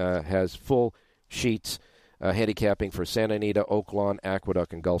 Jonathan has full sheets handicapping for Santa Anita, Oaklawn,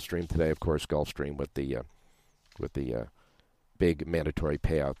 Aqueduct, and Gulfstream today. Of course, Gulfstream with the big mandatory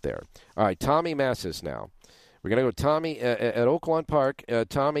payout there. All right, Tommy Massis now. We're going to go Tommy at Oaklawn Park.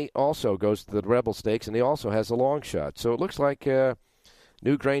 Tommy also goes to the Rebel Stakes, and he also has a long shot. So it looks like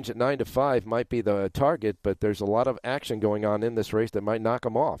Newgrange at 9-5 might be the target, but there's a lot of action going on in this race that might knock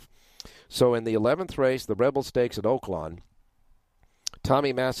him off. So in the 11th race, the Rebel Stakes at Oaklawn,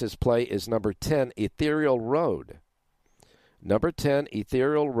 Tommy Mass's play is number 10, Ethereal Road. Number 10,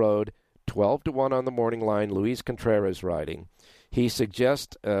 Ethereal Road, 12-1 on the morning line, Luis Contreras riding. He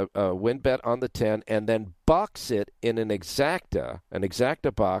suggests a win bet on the 10 and then box it in an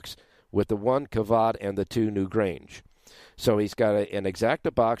exacta box with the 1 Cavad and the 2 Newgrange. So he's got an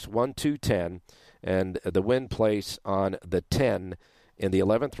exacta box, 1, 2, 10, and the win place on the 10 in the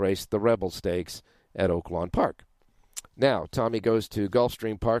 11th race, the Rebel Stakes at Oaklawn Park. Now, Tommy goes to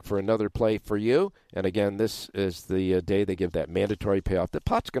Gulfstream Park for another play for you. And again, this is the day they give that mandatory payoff. The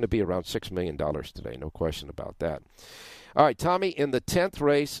pot's going to be around $6 million today, no question about that. All right, Tommy, in the 10th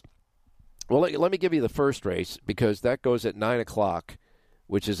race, well, let me give you the first race because that goes at 9 o'clock,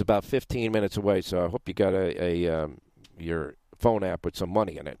 which is about 15 minutes away. So I hope you got your phone app with some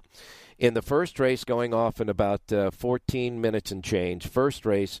money in it. In the first race, going off in about 14 minutes and change, first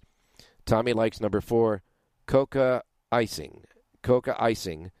race, Tommy likes number 4, Coca Icing,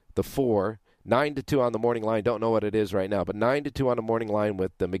 the 4, 9-2 on the morning line. Don't know what it is right now, but 9-2 on the morning line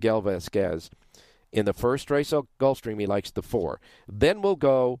with the Miguel Vasquez. In the first race at Gulfstream, he likes the 4. Then we'll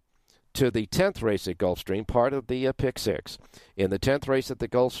go to the 10th race at Gulfstream, part of the pick 6. In the 10th race at the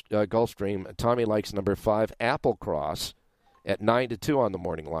Gulfstream, Tommy likes number 5, Applecross, at 9-2 on the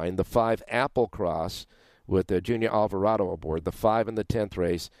morning line. The 5, Applecross, with Junior Alvarado aboard, the 5 in the 10th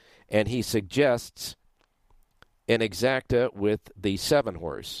race. And he suggests an exacta with the 7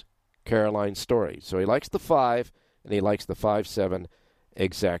 horse, Caroline Story. So he likes the 5, and he likes the 5-7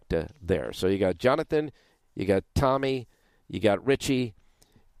 exacta there. So you got Jonathan, you got Tommy, you got Richie,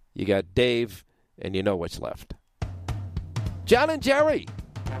 you got Dave, and you know what's left. John and Jerry.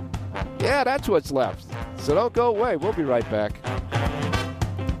 Yeah, that's what's left. So don't go away. We'll be right back.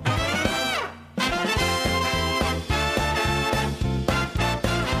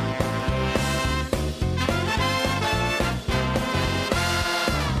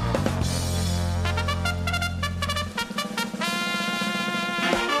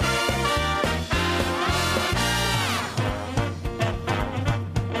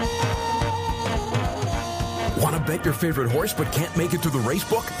 want your favorite horse but can't make it to the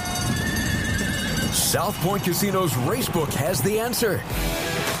racebook? South Point Casino's Racebook has the answer.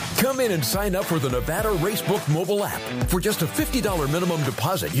 Come in and sign up for the Nevada Racebook mobile app. For just a $50 minimum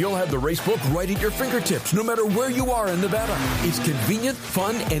deposit, you'll have the Racebook right at your fingertips, no matter where you are in Nevada. It's convenient,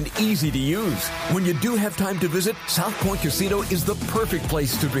 fun, and easy to use. When you do have time to visit, South Point Casino is the perfect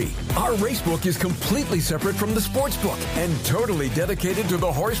place to be. Our Racebook is completely separate from the sportsbook and totally dedicated to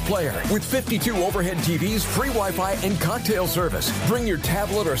the horse player. With 52 overhead TVs, free Wi-Fi, and cocktail service. Bring your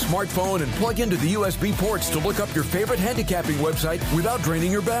tablet or smartphone and plug into the USB ports to look up your favorite handicapping website without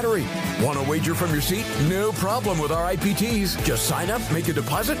draining your battery. Want to wager from your seat? No problem with our IPTs. Just sign up, make a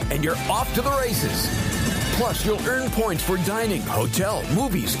deposit, and you're off to the races. Plus, you'll earn points for dining, hotel,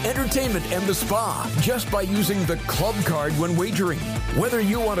 movies, entertainment, and the spa just by using the club card when wagering. Whether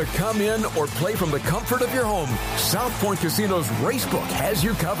you want to come in or play from the comfort of your home, South Point Casino's Racebook has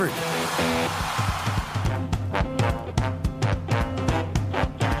you covered.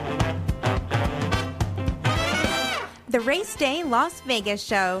 The Race Day Las Vegas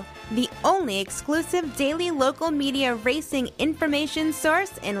Show, the only exclusive daily local media racing information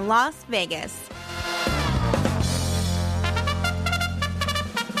source in Las Vegas.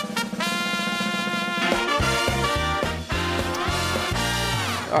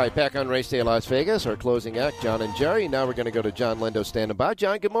 All right, back on Race Day Las Vegas, our closing act, John and Jerry. Now we're going to go to John Lindo standing by.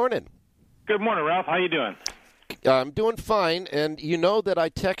 John, good morning. Good morning, Ralph. How you doing? I'm doing fine, and you know that I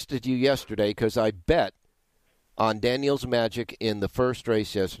texted you yesterday because I bet on Daniel's Magic in the first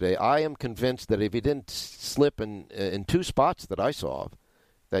race yesterday. I am convinced that if he didn't slip in two spots that I saw,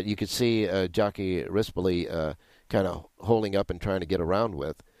 that you could see jockey Rispoli kind of holding up and trying to get around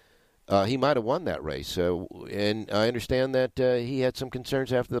with, he might have won that race. And I understand that he had some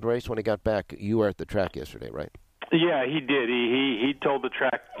concerns after the race when he got back. You were at the track yesterday, right? Yeah, he did. He told the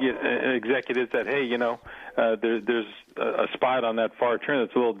track executives that, hey, there's a spot on that far turn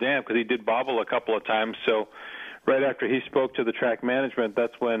that's a little damp because he did bobble a couple of times. So right after he spoke to the track management,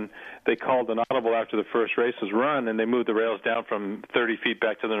 that's when they called an audible after the first race was run, and they moved the rails down from 30 feet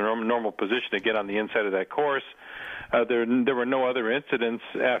back to the normal position to get on the inside of that course. There were no other incidents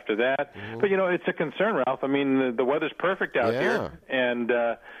after that. Mm-hmm. But, it's a concern, Ralph. I mean, the weather's perfect out here. And,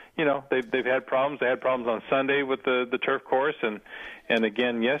 they've had problems. They had problems on Sunday with the turf course. And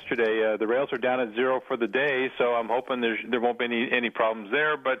again, yesterday, the rails are down at 0 for the day. So I'm hoping there won't be any problems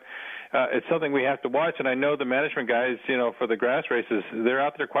there. But it's something we have to watch. And I know the management guys, for the grass races, they're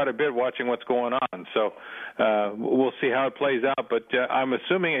out there quite a bit watching what's going on. So we'll see how it plays out. But I'm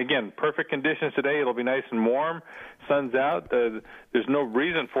assuming, again, perfect conditions today. It'll be nice and warm. Sun's out. There's no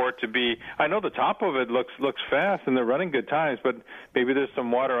reason for it to be. I know the top of it looks fast, and they're running good times, but maybe there's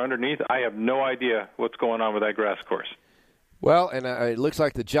some water underneath. I have no idea what's going on with that grass course. Well, and it looks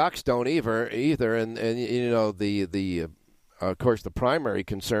like the jocks don't either. And of course, the primary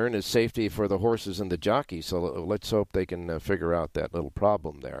concern is safety for the horses and the jockeys. So let's hope they can figure out that little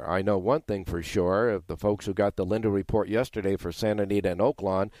problem there. I know one thing for sure. The folks who got the Lindo report yesterday for Santa Anita and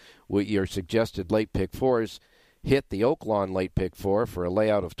Oaklawn, with your suggested late pick fours, hit the Oaklawn late pick for a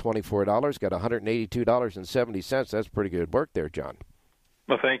layout of $24, got $182.70. That's pretty good work there, John.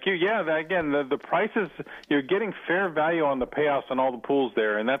 Well, thank you. Yeah, again, the prices, you're getting fair value on the payouts on all the pools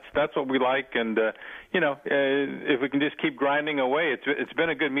there, and that's what we like. And, if we can just keep grinding away, it's been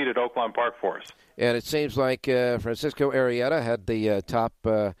a good meet at Oaklawn Park for us. And it seems like Francisco Arrieta had the top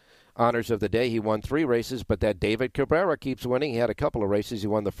honors of the day. He won 3 races, but that David Cabrera keeps winning. He had a couple of races. He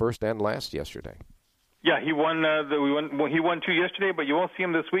won the first and last yesterday. Yeah, he won. He won 2 yesterday, but you won't see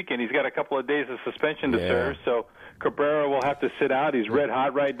him this weekend. He's got a couple of days of suspension to serve, so Cabrera will have to sit out. He's red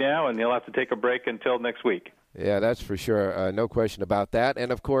hot right now, and he'll have to take a break until next week. Yeah, that's for sure. No question about that.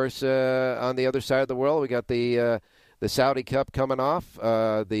 And of course, on the other side of the world, we got the Saudi Cup coming off.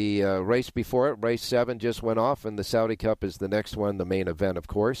 The race before it, race 7, just went off, and the Saudi Cup is the next one, the main event, of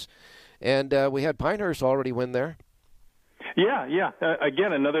course. And we had Pinehurst already win there. Yeah.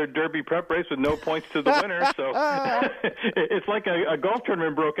 Again, another Derby prep race with no points to the winner. So it's like a golf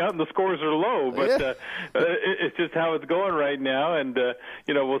tournament broke out and the scores are low. But it's just how it's going right now. And,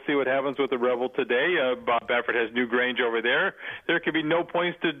 we'll see what happens with the Rebel today. Bob Baffert has Newgrange over there. There could be no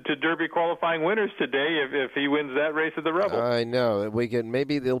points to Derby qualifying winners today if he wins that race at the Rebel. I know.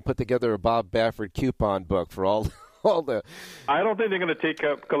 Maybe they'll put together a Bob Baffert coupon book for all the. I don't think they're going to take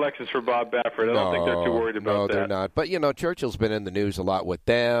up collections for Bob Baffert. I don't think they're too worried about that. No, they're not. But, Churchill's been in the news a lot with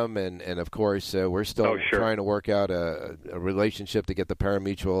them, and of course, we're still trying to work out a relationship to get the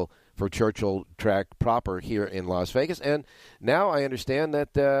parimutuel for Churchill track proper here in Las Vegas. And now I understand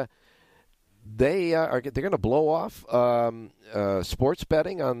that they're going to blow off sports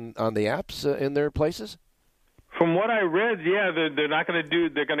betting on the apps in their places. From what I read, yeah, they're not going to do.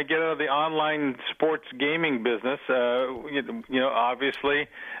 They're going to get out of the online sports gaming business. Obviously,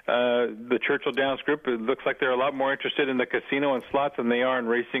 the Churchill Downs Group. It looks like they're a lot more interested in the casino and slots than they are in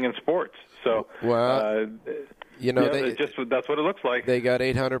racing and sports. So, that's what it looks like. They got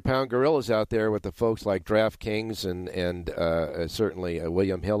 800-pound gorillas out there with the folks like DraftKings and certainly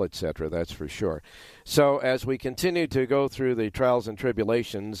William Hill, et cetera. That's for sure. So as we continue to go through the trials and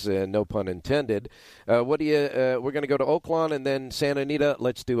tribulations, no pun intended, we're going to go to Oaklawn and then Santa Anita.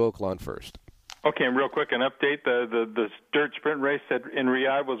 Let's do Oaklawn first. Okay, and real quick, an update. The dirt sprint race in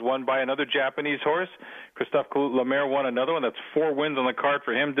Riyadh was won by another Japanese horse. Christophe Lemaire won another one. That's 4 wins on the card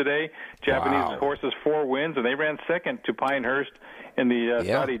for him today. Japanese horses, 4 wins, and they ran second to Pinehurst in the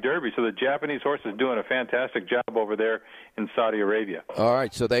Saudi Derby. So the Japanese horse is doing a fantastic job over there in Saudi Arabia. All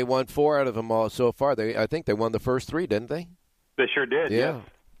right, so they won 4 out of them all so far. I think they won the first 3, didn't they? They sure did, yeah. Yes.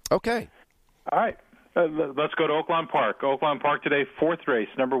 Okay. All right. Let's go to Oaklawn Park. Oaklawn Park today, 4th race.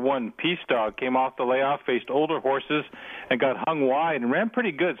 Number 1, Peace Dog, came off the layoff, faced older horses, and got hung wide and ran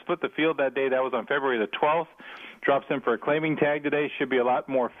pretty good. Split the field that day. That was on February the 12th. Drops in for a claiming tag today. Should be a lot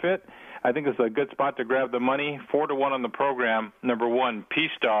more fit. I think it's a good spot to grab the money. 4-1 on the program. Number 1,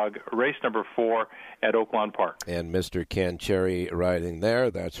 Peace Dog, race number 4 at Oaklawn Park. And Mr. Ken Cherry riding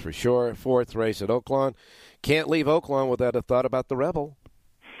there, that's for sure. 4th race at Oaklawn. Can't leave Oaklawn without a thought about the Rebel.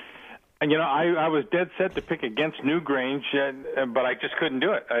 And, I was dead set to pick against Newgrange, but I just couldn't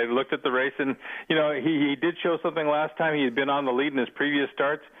do it. I looked at the race, and, he did show something last time. He had been on the lead in his previous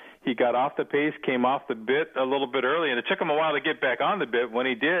starts. He got off the pace, came off the bit a little bit early, and it took him a while to get back on the bit. When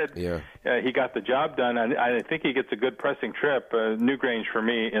he did, he got the job done. I think he gets a good pressing trip. Newgrange for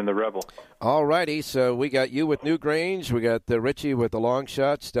me in the Rebel. All righty, so we got you with Newgrange. We got Richie with the long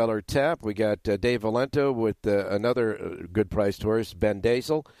shot, Stellar Tap. We got Dave Valento with another good-priced horse, Ben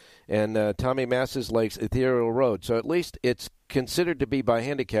Dazel. And Tommy Masses Lakes Ethereal Road. So at least it's considered to be by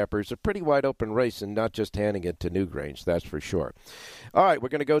handicappers a pretty wide-open race and not just handing it to Newgrange, that's for sure. All right, we're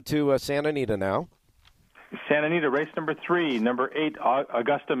going to go to Santa Anita now. Santa Anita, race number 3, number 8,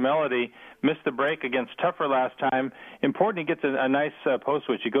 Augusta Melody, missed the break against Tougher last time. Important he gets a nice post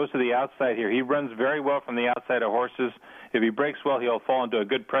switch. He goes to the outside here. He runs very well from the outside of horses. If he breaks well, he'll fall into a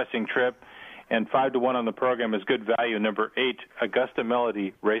good pressing trip. And 5-1 on the program is good value. Number 8, Augusta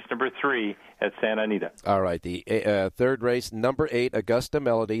Melody, race number 3 at Santa Anita. All right, the third race, number 8, Augusta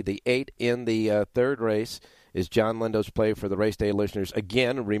Melody. The 8 in the third race is John Lindo's play for the Race Day listeners.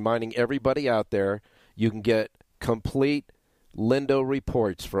 Again, reminding everybody out there, you can get complete Lindo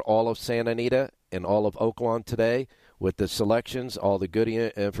reports for all of Santa Anita and all of Oaklawn today with the selections, all the good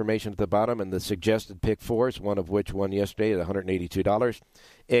information at the bottom, and the suggested pick 4s, one of which won yesterday at $182,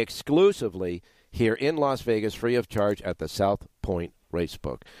 exclusively here in Las Vegas, free of charge at the South Point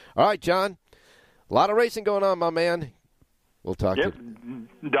Racebook. All right, John, a lot of racing going on, my man. We'll talk to you.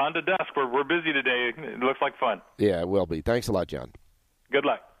 Dawn to dusk. We're busy today. It looks like fun. Yeah, it will be. Thanks a lot, John. Good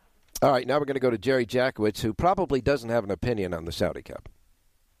luck. All right, now we're going to go to Jerry Jackowitz, who probably doesn't have an opinion on the Saudi Cup.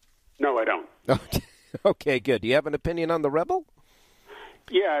 No, I don't. Okay, good. Do you have an opinion on the Rebel?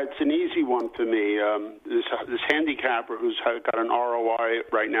 Yeah, it's an easy one for me. This handicapper who's got an ROI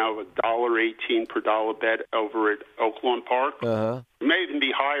right now of $1.18 per dollar bet over at Oaklawn Park. It may even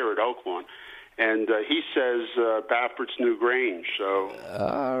be higher at Oaklawn. And he says Baffert's Newgrange. So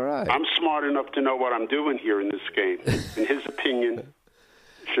all right. I'm smart enough to know what I'm doing here in this game. And his opinion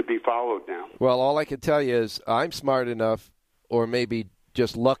should be followed now. Well, all I can tell you is I'm smart enough, or maybe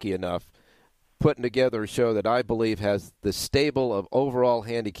just lucky enough, putting together a show that I believe has the stable of overall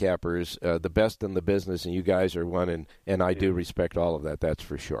handicappers, the best in the business, and you guys are one, and I do respect all of that, that's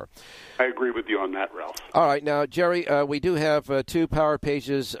for sure. I agree with you on that, Ralph. All right, now, Jerry, we do have 2 power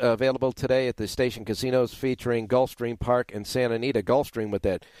pages available today at the station casinos featuring Gulfstream Park and Santa Anita. Gulfstream with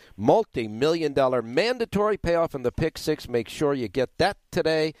that multi-million-dollar mandatory payoff in the Pick 6. Make sure you get that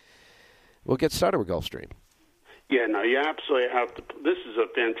today. We'll get started with Gulfstream. Yeah, no, you absolutely have to. This is a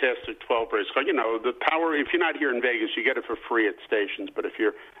fantastic 12 race car. You know, the power, if you're not here in Vegas, you get it for free at stations. But if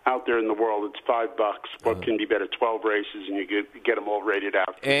you're out there in the world, it's $5. What can be better? 12 races, and you get them all rated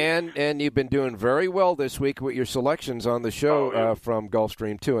out. And you've been doing very well this week with your selections on the show from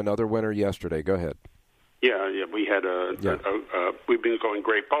Gulfstream, too. Another winner yesterday. Go ahead. Yeah, we had we've been going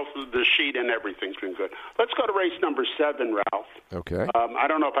great. Both the sheet and everything's been good. Let's go to race number 7, Ralph. Okay. I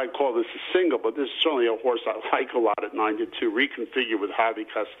don't know if I'd call this a single, but this is certainly a horse I like a lot at 9-2. Reconfigure with Javi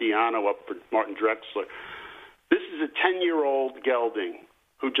Castellano up for Martin Drexler. This is a 10-year-old gelding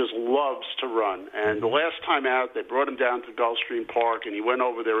who just loves to run. And the last time out, they brought him down to Gulfstream Park, and he went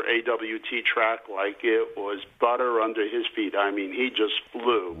over their AWT track like it was butter under his feet. I mean, he just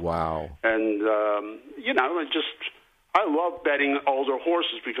flew. Wow. And, I love betting older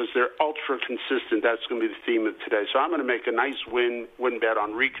horses because they're ultra consistent. That's going to be the theme of today. So I'm going to make a nice win bet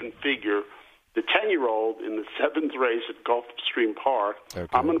on Reconfigure, the 10-year-old in the 7th race at Gulfstream Park. Okay.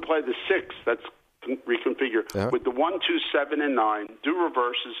 I'm going to play the 6th. That's Reconfigure. With the 1, 2, 7, and 9, do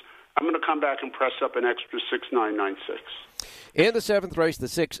reverses. I'm going to come back and press up an extra 6, 9, 9, 6. In the 7th race, the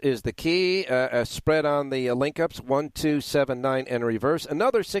 6 is the key. A spread on the link-ups, 1, 2, 7, 9, and reverse.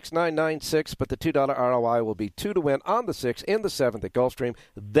 Another 6, 9, 9, 6, but the $2 ROI will be 2 to win on the 6 in the 7th at Gulfstream.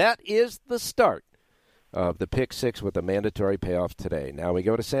 That is the start of the Pick 6 with a mandatory payoff today. Now we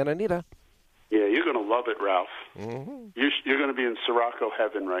go to Santa Anita. Yeah, you're going to love it, Ralph. Mm-hmm. You're going to be in Sirocco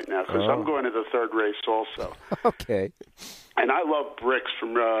heaven right now because I'm going to the 3rd race also. Okay. And I love Bricks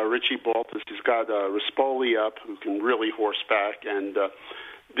from Richie Baltus. He's got Rispoli up, who can really horseback. And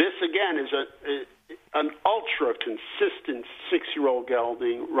this, again, is an ultra-consistent 6-year-old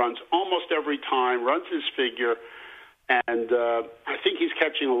gelding, runs almost every time, runs his figure. And I think he's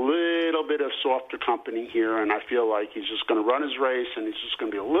catching a little bit of softer company here, and I feel like he's just going to run his race, and he's just going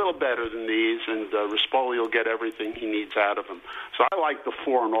to be a little better than these, and Rispoli will get everything he needs out of him. So I like the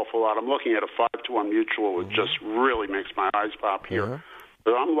 4 an awful lot. I'm looking at a 5-1 mutual. It just really makes my eyes pop here. Uh-huh.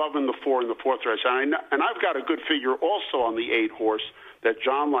 But I'm loving the 4 in the 4th race. And I've got a good figure also on the 8 horse that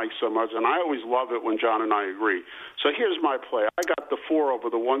John likes so much, and I always love it when John and I agree. So here's my play. I got the 4 over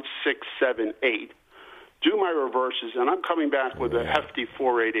the 1, 6, 7, 8. Do my reverses, and I'm coming back with a hefty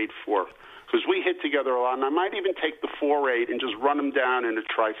 4-8-8-4 because we hit together a lot, and I might even take the 4-8 and just run them down in a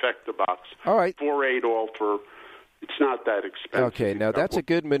trifecta box. All right. 4-8 all for, it's not that expensive. Okay, now that's a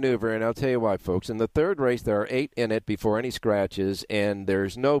good maneuver, and I'll tell you why, folks. In the 3rd race, there are 8 in it before any scratches, and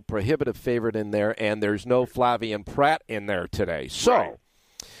there's no prohibitive favorite in there, and there's no Flavien Prat in there today. So, right.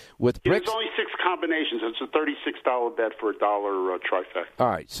 With Bricks, there's only 6 combinations. It's a $36 bet for a $1 trifecta. All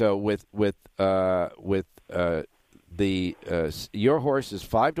right, so with your horse is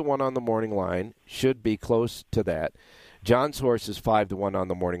 5-1 on the morning line, should be close to that. John's horse is 5-1 on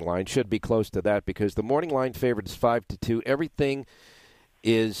the morning line, should be close to that because the morning line favorite is 5-2. Everything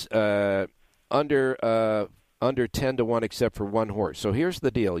is under 10-1 except for one horse. So here's the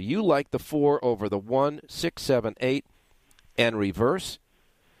deal: you like the 4 over the 1, 6, 7, 8, and reverse.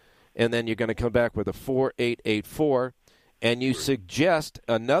 And then you're going to come back with a 4-8-8-4, and you suggest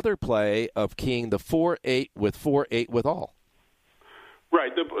another play of keying the 4-8 with 4-8 with all.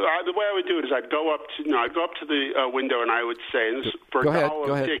 Right. The way I would do it is I'd go up to the window and I would say, and this, for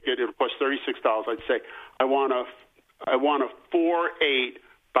 $1 ticket, it costs $36. I'd say I want a 4-8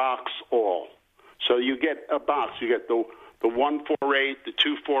 box all. So you get a box. You get the 1-4-8, the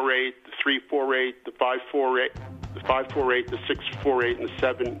 2-4-8, the 3-4-8, the 5-4-8. The 5-4-8, the 6-4-8, and the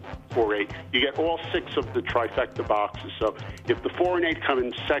 7-4-8. You get all 6 of the trifecta boxes. So if the 4 and 8 come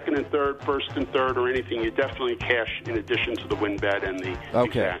in 2nd and 3rd, 1st and 3rd, or anything, you definitely cash in addition to the win bet and the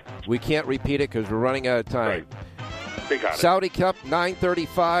exact. We can't repeat it because we're running out of time. Right. They got Saudi Cup,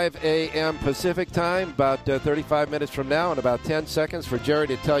 9:35 a.m. Pacific time, about 35 minutes from now, and about 10 seconds for Jerry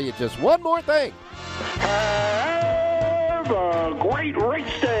to tell you just one more thing. Have a great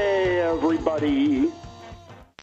race day, everybody.